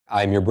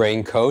I'm your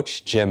brain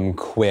coach, Jim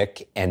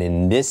Kwik, and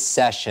in this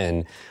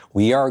session,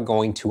 we are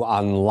going to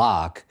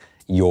unlock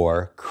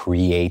your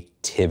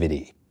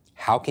creativity.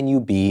 How can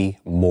you be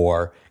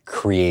more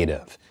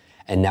creative?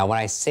 And now when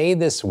I say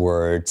this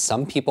word,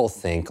 some people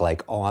think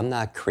like, oh, I'm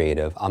not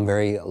creative. I'm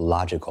very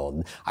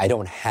logical. I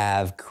don't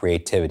have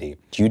creativity.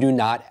 You do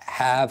not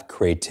have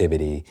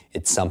creativity.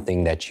 It's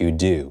something that you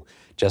do.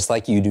 Just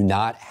like you do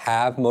not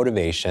have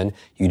motivation,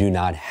 you do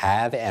not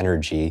have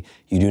energy,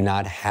 you do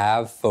not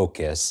have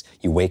focus,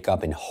 you wake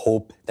up and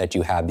hope that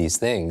you have these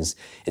things,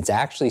 it's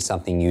actually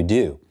something you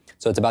do.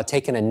 So it's about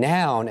taking a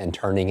noun and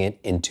turning it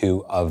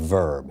into a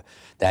verb.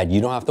 That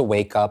you don't have to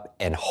wake up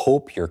and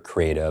hope you're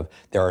creative.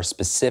 There are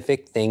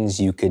specific things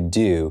you could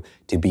do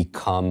to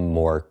become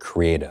more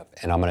creative.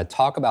 And I'm going to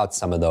talk about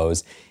some of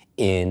those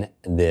in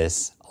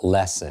this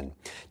lesson.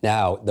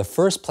 Now, the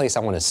first place I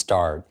want to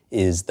start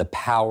is the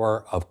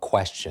power of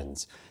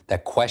questions.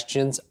 That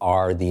questions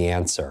are the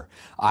answer.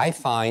 I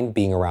find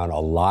being around a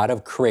lot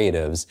of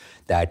creatives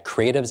that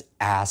creatives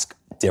ask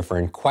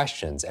different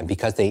questions. And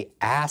because they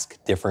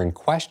ask different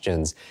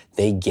questions,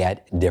 they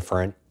get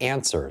different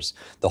answers.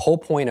 The whole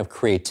point of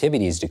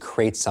creativity is to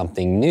create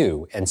something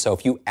new. And so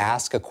if you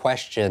ask a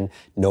question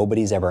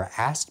nobody's ever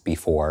asked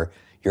before,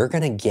 you're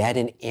going to get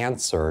an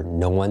answer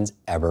no one's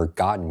ever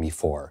gotten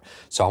before.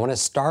 So I want to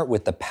start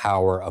with the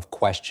power of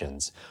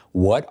questions.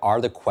 What are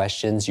the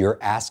questions you're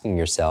asking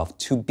yourself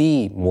to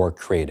be more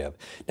creative?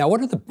 Now, what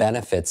are the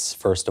benefits,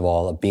 first of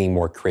all, of being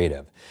more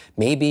creative?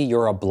 Maybe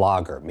you're a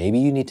blogger. Maybe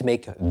you need to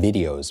make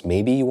videos.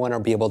 Maybe you want to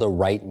be able to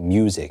write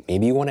music.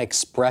 Maybe you want to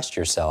express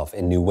yourself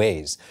in new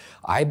ways.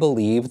 I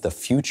believe the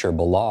future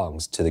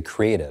belongs to the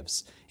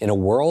creatives. In a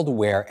world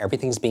where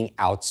everything's being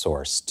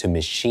outsourced to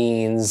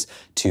machines,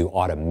 to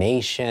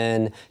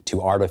automation,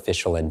 to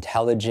artificial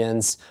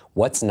intelligence,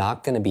 what's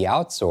not going to be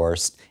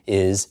outsourced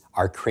is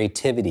our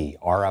creativity,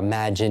 our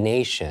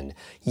imagination.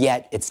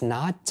 Yet it's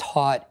not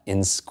taught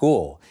in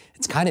school.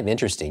 It's kind of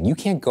interesting. You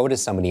can't go to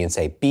somebody and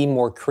say, be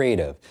more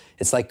creative.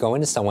 It's like going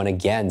to someone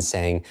again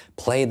saying,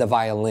 play the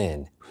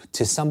violin,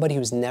 to somebody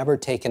who's never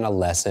taken a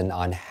lesson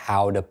on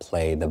how to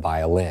play the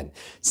violin.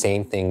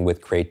 Same thing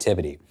with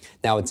creativity.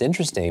 Now, it's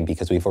interesting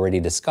because we've already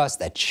discussed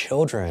that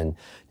children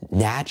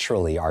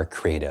naturally are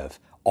creative.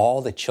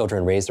 All the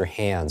children raise their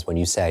hands when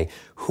you say,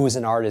 who's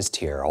an artist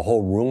here? A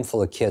whole room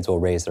full of kids will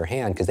raise their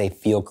hand because they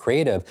feel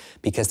creative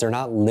because they're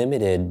not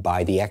limited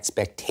by the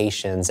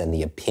expectations and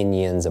the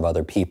opinions of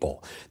other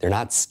people. They're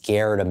not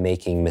scared of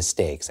making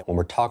mistakes. When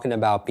we're talking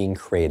about being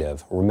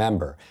creative,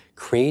 remember,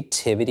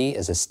 creativity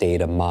is a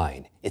state of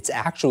mind. It's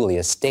actually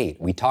a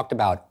state. We talked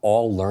about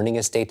all learning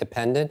is state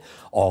dependent,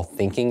 all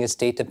thinking is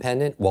state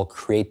dependent. Well,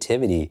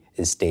 creativity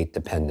is state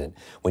dependent.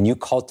 When you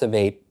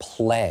cultivate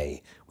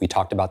play, we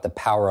talked about the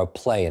power of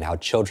play and how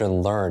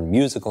children learn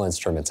musical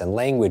instruments and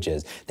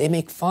languages. They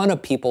make fun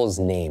of people's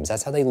names.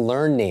 That's how they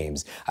learn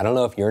names. I don't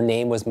know if your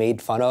name was made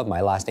fun of.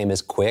 My last name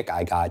is Kwik.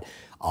 I got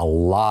a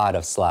lot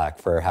of slack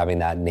for having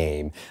that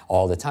name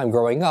all the time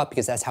growing up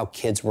because that's how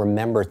kids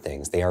remember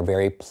things. They are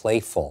very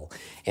playful.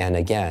 And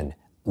again,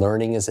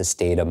 learning is a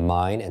state of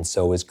mind and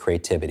so is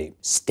creativity.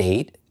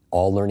 State,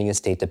 all learning is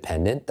state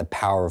dependent. The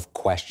power of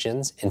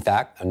questions. In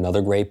fact,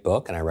 another great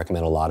book, and I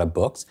recommend a lot of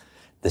books,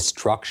 The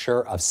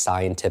Structure of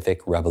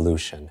Scientific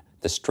Revolution.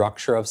 The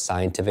Structure of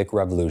Scientific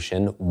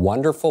Revolution,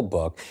 wonderful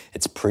book.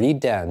 It's pretty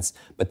dense,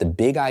 but the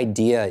big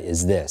idea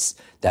is this,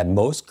 that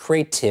most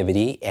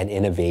creativity and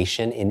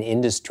innovation in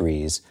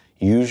industries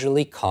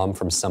usually come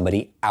from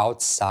somebody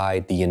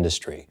outside the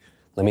industry.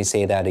 Let me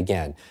say that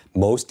again.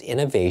 Most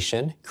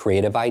innovation,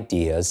 creative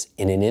ideas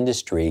in an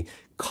industry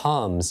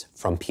comes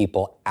from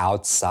people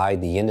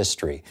outside the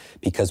industry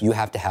because you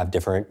have to have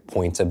different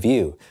points of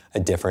view, a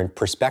different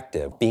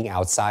perspective. Being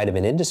outside of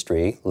an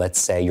industry,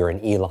 let's say you're an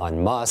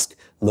Elon Musk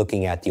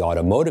looking at the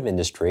automotive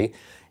industry,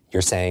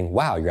 you're saying,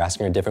 wow, you're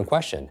asking a different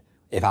question.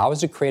 If I was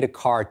to create a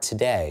car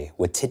today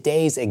with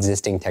today's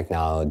existing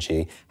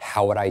technology,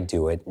 how would I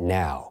do it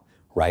now?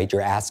 Right?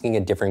 You're asking a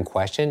different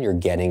question, you're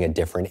getting a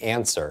different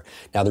answer.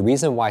 Now, the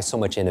reason why so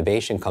much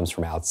innovation comes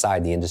from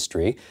outside the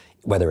industry,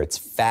 whether it's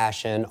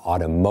fashion,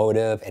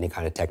 automotive, any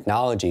kind of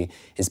technology,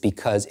 is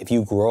because if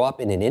you grow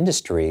up in an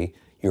industry,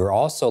 you're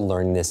also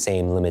learning the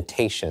same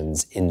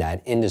limitations in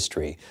that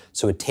industry.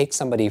 So it takes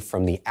somebody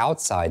from the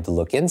outside to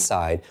look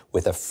inside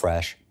with a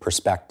fresh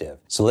perspective.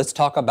 So let's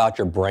talk about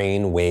your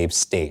brain wave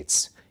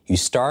states. You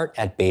start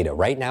at beta.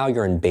 Right now,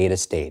 you're in beta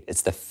state.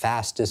 It's the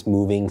fastest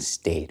moving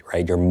state,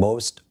 right? You're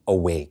most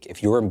awake.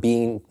 If you're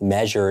being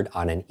measured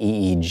on an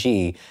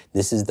EEG,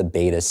 this is the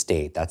beta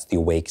state. That's the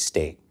awake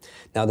state.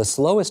 Now, the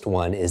slowest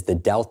one is the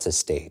delta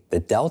state. The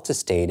delta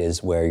state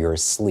is where you're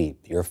asleep.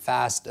 You're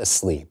fast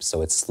asleep,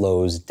 so it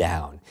slows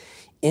down.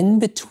 In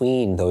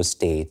between those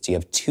states, you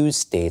have two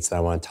states that I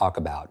want to talk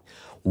about.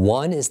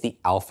 One is the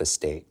alpha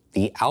state.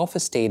 The alpha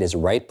state is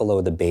right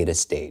below the beta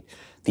state.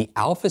 The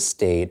alpha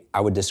state I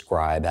would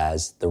describe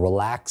as the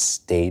relaxed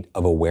state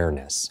of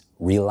awareness.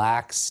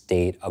 relaxed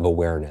state of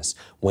awareness.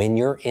 When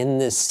you're in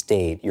this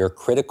state, your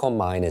critical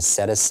mind is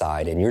set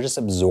aside and you're just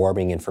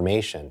absorbing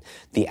information.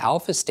 The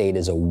alpha state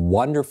is a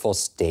wonderful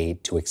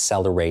state to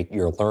accelerate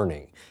your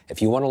learning.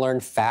 If you want to learn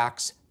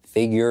facts,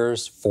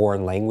 figures,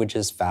 foreign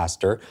languages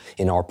faster,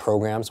 in our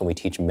programs when we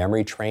teach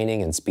memory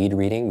training and speed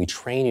reading, we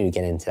train you to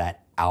get into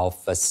that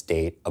alpha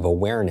state of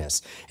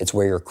awareness. It's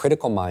where your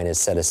critical mind is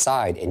set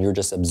aside and you're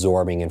just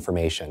absorbing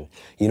information.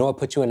 You know what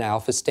puts you in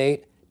alpha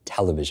state?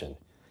 Television.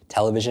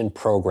 Television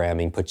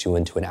programming puts you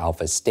into an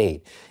alpha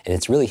state. And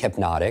it's really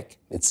hypnotic.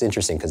 It's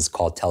interesting because it's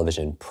called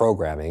television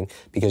programming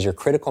because your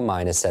critical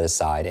mind is set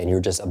aside and you're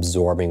just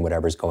absorbing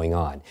whatever's going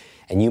on.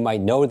 And you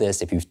might know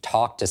this if you've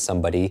talked to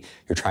somebody,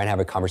 you're trying to have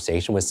a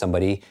conversation with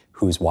somebody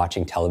who's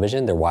watching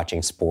television, they're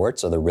watching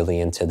sports or they're really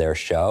into their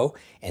show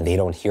and they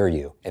don't hear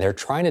you. And they're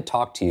trying to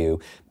talk to you,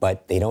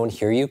 but they don't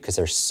hear you because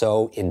they're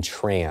so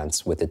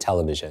entranced with the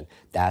television.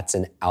 That's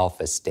an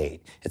alpha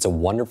state. It's a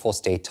wonderful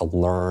state to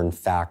learn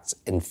facts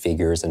and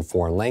figures and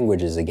foreign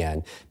languages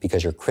again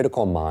because your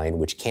critical mind,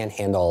 which can't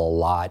handle a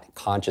lot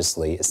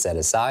consciously, is set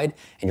aside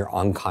and you're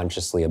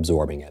unconsciously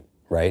absorbing it.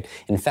 Right?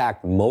 In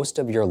fact, most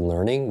of your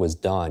learning was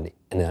done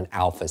in an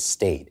alpha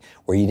state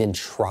where you didn't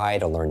try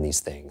to learn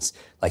these things.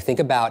 Like think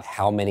about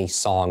how many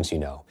songs you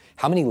know.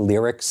 How many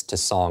lyrics to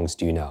songs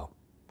do you know?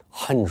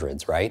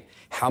 Hundreds, right?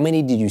 How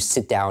many did you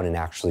sit down and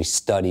actually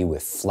study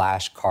with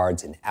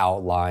flashcards and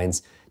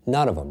outlines?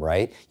 None of them,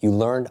 right? You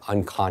learned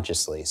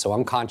unconsciously. So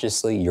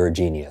unconsciously, you're a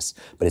genius,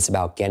 but it's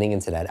about getting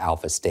into that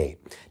alpha state.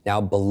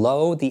 Now,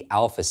 below the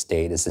alpha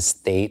state is a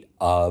state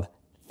of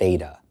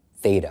theta.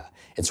 Theta.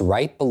 It's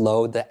right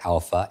below the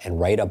alpha and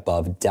right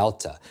above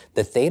delta.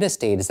 The theta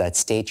state is that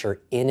state you're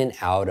in and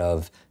out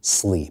of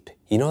sleep.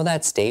 You know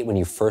that state when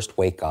you first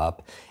wake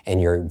up and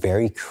you're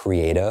very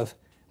creative?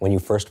 When you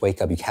first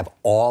wake up, you have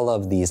all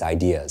of these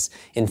ideas.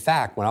 In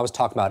fact, when I was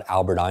talking about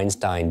Albert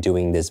Einstein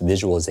doing this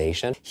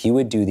visualization, he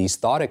would do these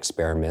thought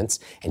experiments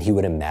and he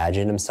would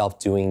imagine himself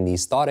doing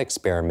these thought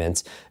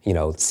experiments, you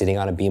know, sitting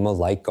on a beam of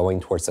light going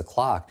towards the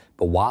clock.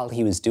 But while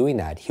he was doing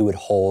that, he would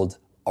hold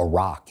a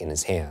rock in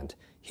his hand.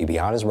 He'd be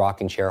on his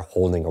rocking chair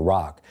holding a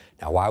rock.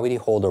 Now, why would he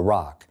hold a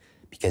rock?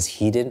 Because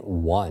he didn't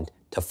want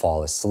to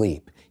fall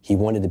asleep. He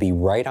wanted to be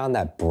right on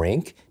that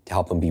brink to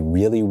help him be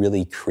really,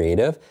 really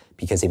creative,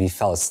 because if he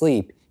fell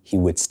asleep, he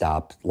would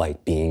stop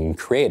like being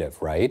creative,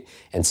 right?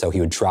 And so he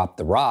would drop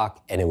the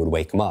rock and it would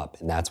wake him up.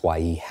 And that's why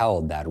he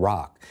held that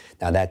rock.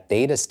 Now that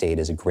theta state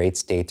is a great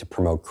state to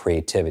promote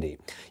creativity.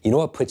 You know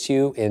what puts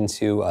you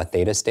into a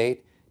theta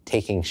state?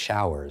 Taking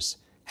showers.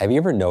 Have you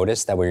ever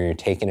noticed that when you're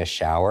taking a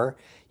shower,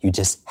 you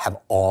just have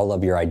all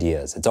of your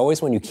ideas? It's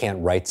always when you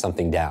can't write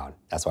something down.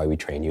 That's why we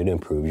train you to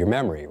improve your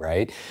memory,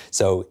 right?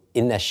 So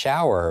in the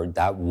shower,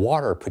 that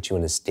water puts you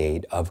in a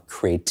state of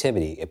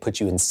creativity. It puts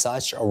you in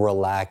such a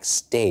relaxed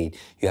state.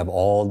 You have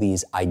all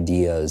these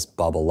ideas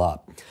bubble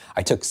up.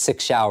 I took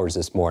 6 showers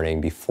this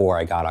morning before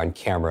I got on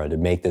camera to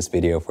make this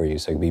video for you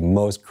so I can be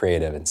most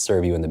creative and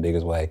serve you in the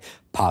biggest way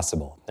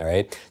possible, all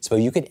right? So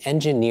you can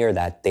engineer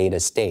that theta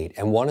state.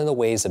 And one of the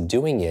ways of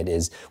doing it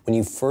is when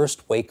you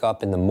first wake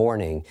up in the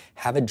morning,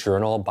 have a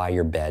journal by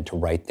your bed to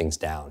write things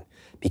down.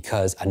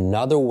 Because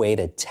another way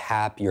to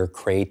tap your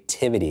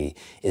creativity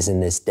is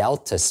in this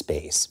delta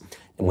space,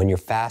 and when you're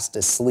fast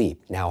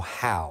asleep. Now,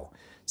 how?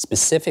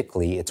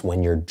 Specifically, it's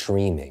when you're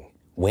dreaming.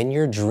 When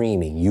you're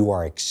dreaming, you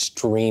are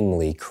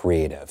extremely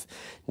creative.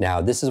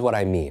 Now, this is what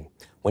I mean.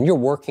 When you're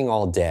working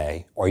all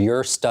day or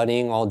you're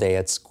studying all day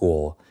at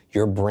school,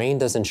 your brain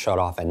doesn't shut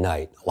off at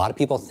night. A lot of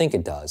people think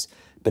it does,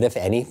 but if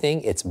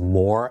anything, it's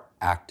more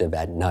active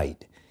at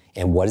night.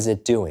 And what is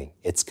it doing?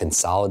 It's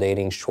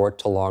consolidating short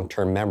to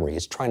long-term memory.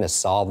 It's trying to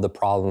solve the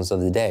problems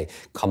of the day,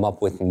 come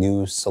up with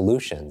new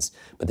solutions.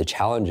 But the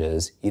challenge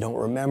is you don't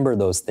remember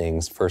those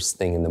things first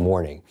thing in the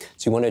morning.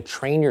 So you want to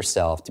train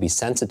yourself to be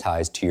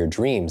sensitized to your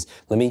dreams.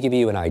 Let me give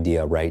you an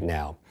idea right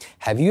now.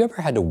 Have you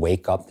ever had to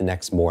wake up the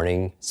next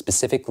morning,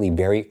 specifically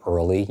very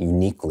early,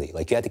 uniquely?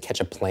 Like you had to catch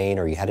a plane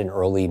or you had an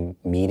early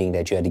meeting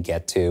that you had to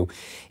get to,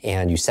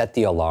 and you set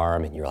the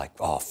alarm and you're like,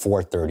 oh,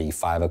 4:30,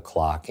 5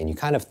 o'clock, and you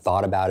kind of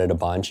thought about it a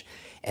bunch,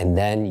 and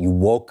then you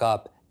woke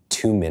up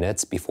 2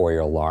 minutes before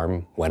your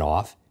alarm went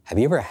off? Have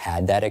you ever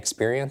had that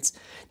experience?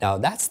 Now,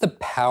 that's the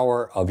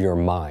power of your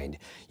mind.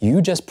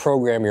 You just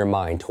program your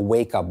mind to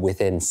wake up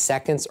within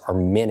seconds or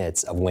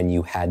minutes of when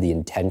you had the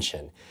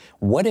intention.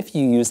 What if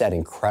you use that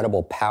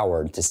incredible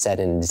power to set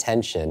an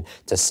intention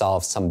to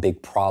solve some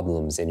big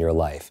problems in your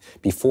life?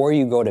 Before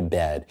you go to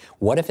bed,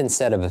 what if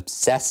instead of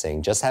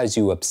obsessing, just as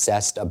you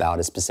obsessed about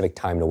a specific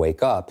time to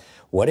wake up,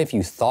 what if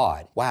you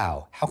thought,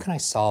 wow, how can I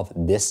solve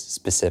this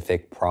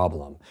specific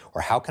problem?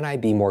 Or how can I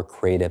be more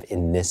creative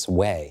in this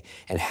way?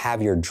 And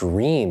have your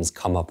dreams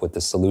come up with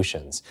the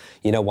solutions.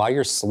 You know, while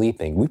you're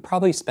sleeping, we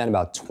probably spend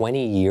about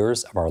 20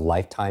 years of our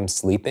lifetime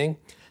sleeping,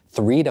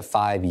 3 to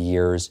 5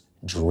 years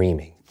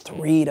dreaming.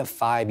 3 to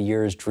 5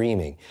 years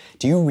dreaming.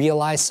 Do you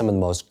realize some of the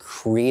most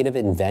creative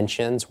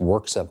inventions,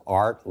 works of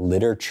art,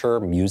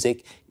 literature,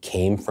 music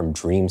came from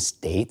dream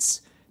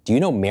states? Do you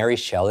know Mary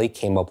Shelley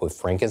came up with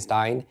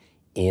Frankenstein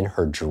in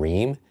her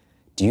dream?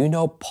 Do you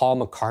know Paul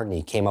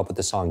McCartney came up with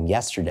the song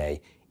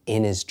Yesterday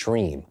in his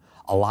dream?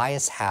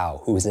 Elias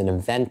Howe, who was an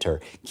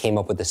inventor, came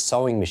up with the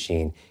sewing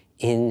machine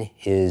in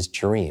his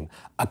dream.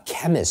 A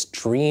chemist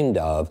dreamed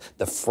of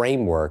the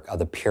framework of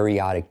the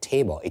periodic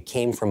table. It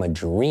came from a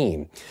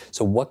dream.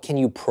 So what can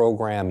you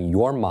program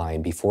your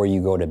mind before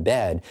you go to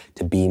bed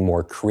to be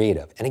more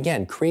creative? And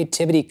again,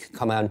 creativity can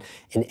come out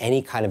in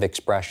any kind of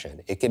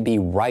expression. It could be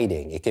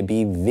writing, it could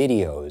be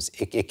videos,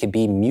 it could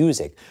be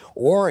music,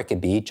 or it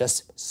could be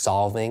just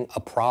solving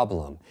a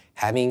problem.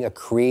 Having a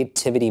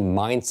creativity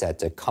mindset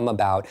to come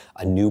about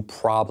a new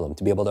problem,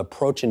 to be able to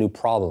approach a new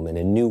problem in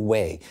a new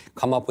way,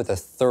 come up with a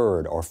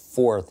third or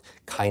fourth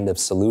kind of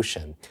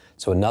solution.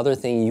 So another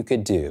thing you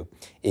could do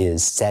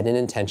is set an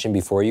intention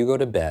before you go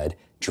to bed,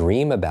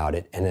 dream about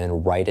it, and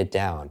then write it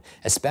down.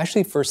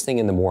 Especially first thing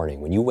in the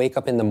morning. When you wake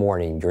up in the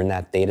morning, you're in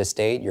that theta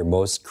state, you're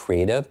most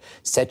creative,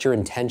 set your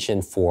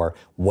intention for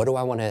what do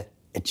I want to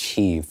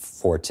achieve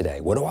for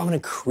today? What do I want to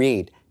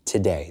create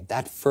today,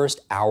 that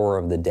first hour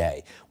of the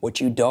day?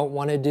 What you don't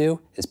want to do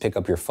is pick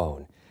up your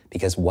phone,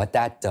 because what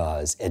that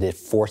does, it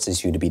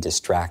forces you to be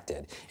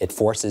distracted. It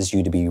forces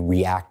you to be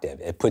reactive.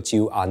 It puts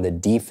you on the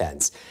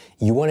defense.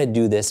 You want to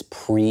do this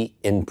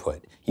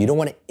pre-input. You don't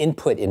want to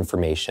input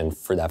information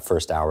for that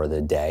first hour of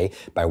the day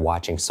by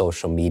watching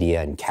social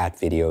media and cat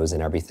videos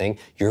and everything.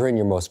 You're in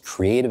your most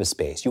creative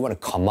space. You want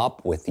to come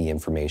up with the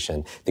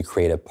information, the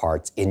creative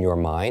parts in your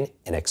mind,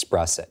 and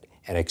express it.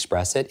 And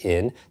express it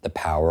in the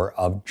power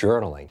of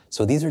journaling.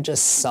 So these are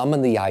just some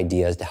of the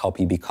ideas to help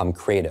you become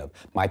creative.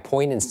 My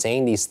point in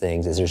saying these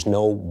things is there's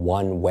no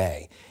one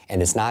way.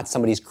 And it's not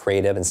somebody's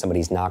creative and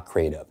somebody's not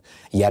creative.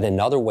 Yet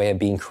another way of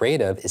being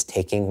creative is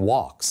taking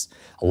walks.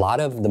 A lot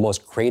of the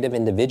most creative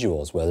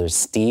individuals, whether it's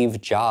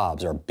Steve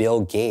Jobs or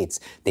Bill Gates,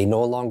 they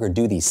no longer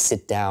do these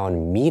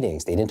sit-down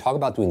meetings. They didn't talk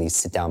about doing these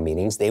sit-down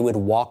meetings. They would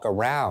walk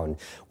around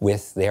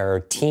with their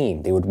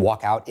team. They would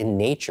walk out in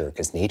nature,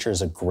 because nature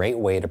is a great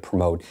way to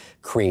promote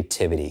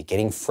creativity,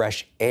 getting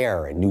fresh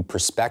air and new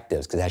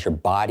perspectives, because as your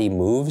body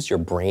moves, your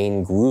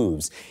brain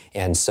grooves.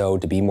 And so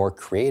to be more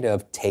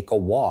creative, take a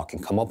walk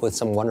and come up with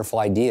some wonderful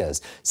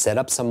ideas. Set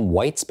up some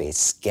white space.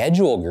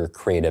 Schedule your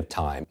creative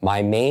time.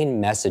 My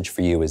main message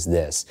for you is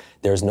this.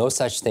 There's no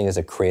such thing as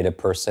a creative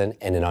person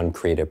and an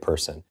uncreative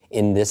person.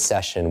 In this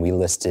session, we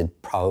listed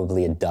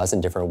probably a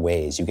dozen different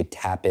ways you could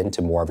tap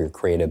into more of your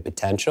creative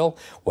potential.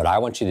 What I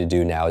want you to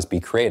do now is be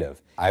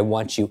creative. I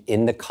want you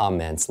in the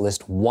comments,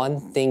 list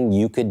one thing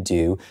you could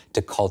do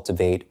to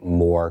cultivate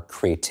more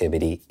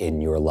creativity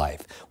in your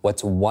life.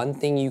 What's one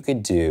thing you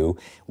could do,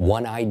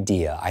 one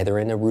idea, either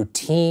in a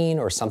routine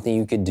or something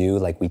you could do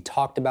like we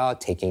talked about,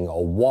 taking a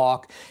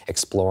walk,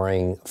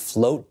 exploring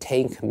float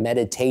tank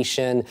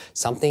meditation,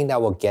 something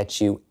that will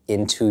get you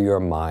into your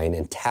mind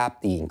and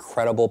tap the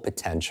incredible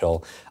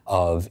potential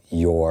of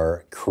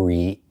your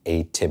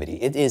creativity.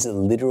 It is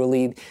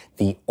literally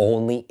the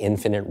only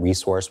infinite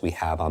resource we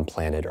have on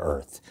planet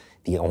Earth.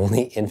 The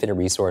only infinite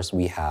resource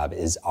we have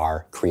is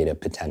our creative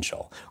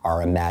potential,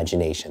 our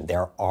imagination.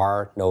 There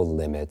are no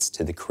limits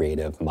to the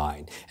creative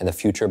mind, and the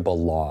future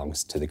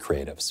belongs to the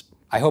creatives.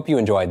 I hope you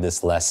enjoyed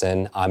this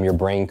lesson. I'm your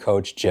brain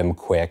coach, Jim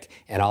Kwik,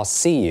 and I'll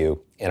see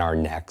you in our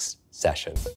next session.